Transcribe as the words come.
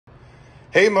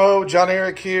Hey Mo, John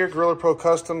Eric here, Gorilla Pro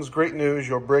Customs. Great news,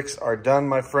 your bricks are done,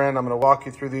 my friend. I'm gonna walk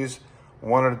you through these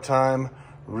one at a time,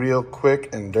 real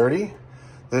quick and dirty.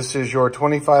 This is your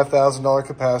 $25,000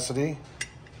 capacity,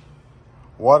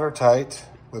 watertight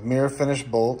with mirror finish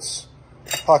bolts,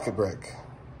 pocket brick.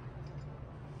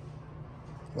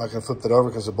 I'm not gonna flip that over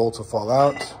because the bolts will fall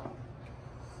out.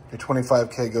 Your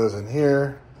 25K goes in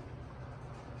here.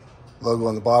 Logo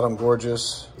on the bottom,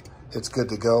 gorgeous. It's good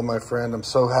to go, my friend. I'm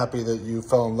so happy that you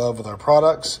fell in love with our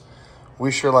products.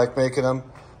 We sure like making them.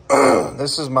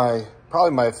 This is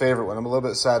probably my favorite one. I'm a little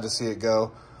bit sad to see it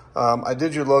go. I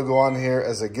did your logo on here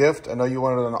as a gift. I know you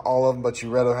wanted it on all of them, but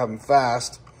you'd rather have them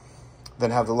fast than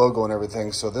have the logo and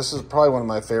everything. So this is probably one of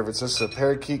my favorites. This is a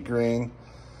parakeet green.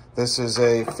 This is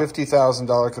a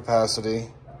 $50,000 capacity.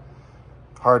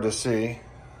 Hard to see.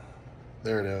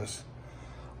 There it is.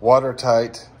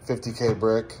 Watertight 50K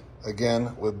brick.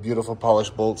 Again, with beautiful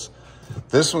polished bolts.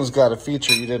 This one's got a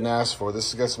feature you didn't ask for.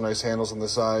 This has got some nice handles on the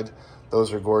side.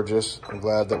 Those are gorgeous. I'm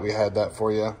glad that we had that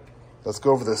for you. Let's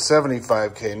go over the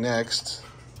 75K next.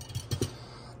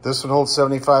 This one holds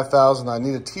 75,000. I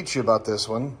need to teach you about this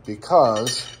one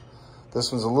because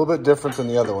this one's a little bit different than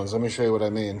the other ones. Let me show you what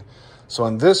I mean. So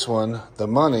on this one, the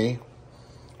money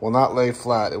will not lay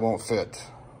flat. It won't fit.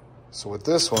 So with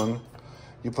this one,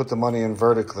 you put the money in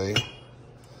vertically.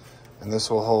 And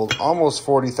this will hold almost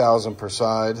 40,000 per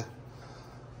side.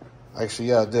 Actually,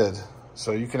 yeah, it did.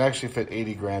 So you can actually fit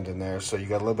 80 grand in there. So you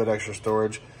got a little bit extra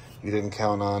storage you didn't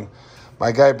count on.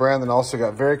 My guy Brandon also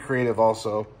got very creative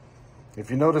also. If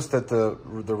you notice that the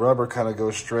rubber kind of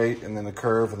goes straight and then a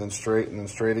curve and then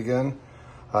straight again,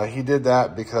 he did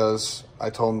that because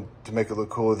I told him to make it look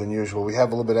cooler than usual. We have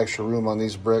a little bit extra room on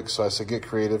these bricks, so I said, get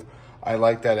creative. I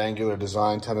like that angular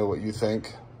design. Tell me what you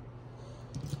think.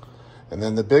 And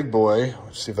then the big boy,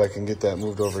 let's see if I can get that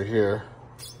moved over here.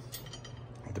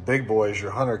 The big boy is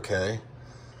your 100K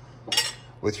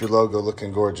with your logo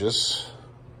looking gorgeous.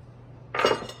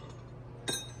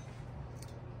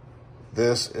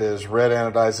 This is red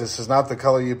anodized. This is not the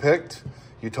color you picked.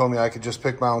 You told me I could just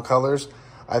pick my own colors.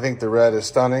 I think the red is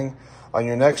stunning. On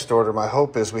your next order, my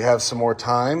hope is we have some more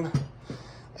time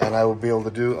and I will be able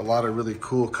to do a lot of really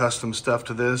cool custom stuff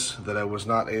to this that I was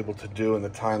not able to do in the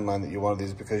timeline that you wanted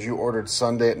these, because you ordered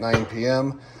Sunday at 9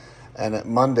 p.m. and at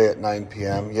Monday at 9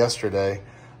 p.m. yesterday.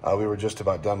 We were just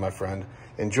about done, my friend.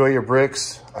 Enjoy your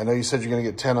bricks. I know you said you're gonna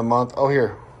get 10 a month. Oh,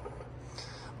 here.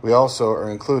 We also are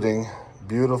including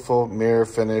beautiful mirror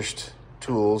finished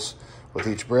tools with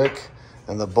each brick,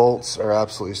 and the bolts are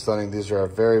absolutely stunning. These are our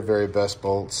very, very best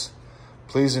bolts.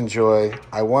 Please enjoy.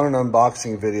 I want an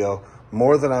unboxing video.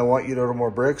 More than I want you to order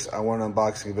more bricks, I want an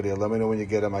unboxing video. Let me know when you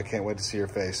get them. I can't wait to see your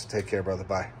face. Take care, brother.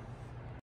 Bye.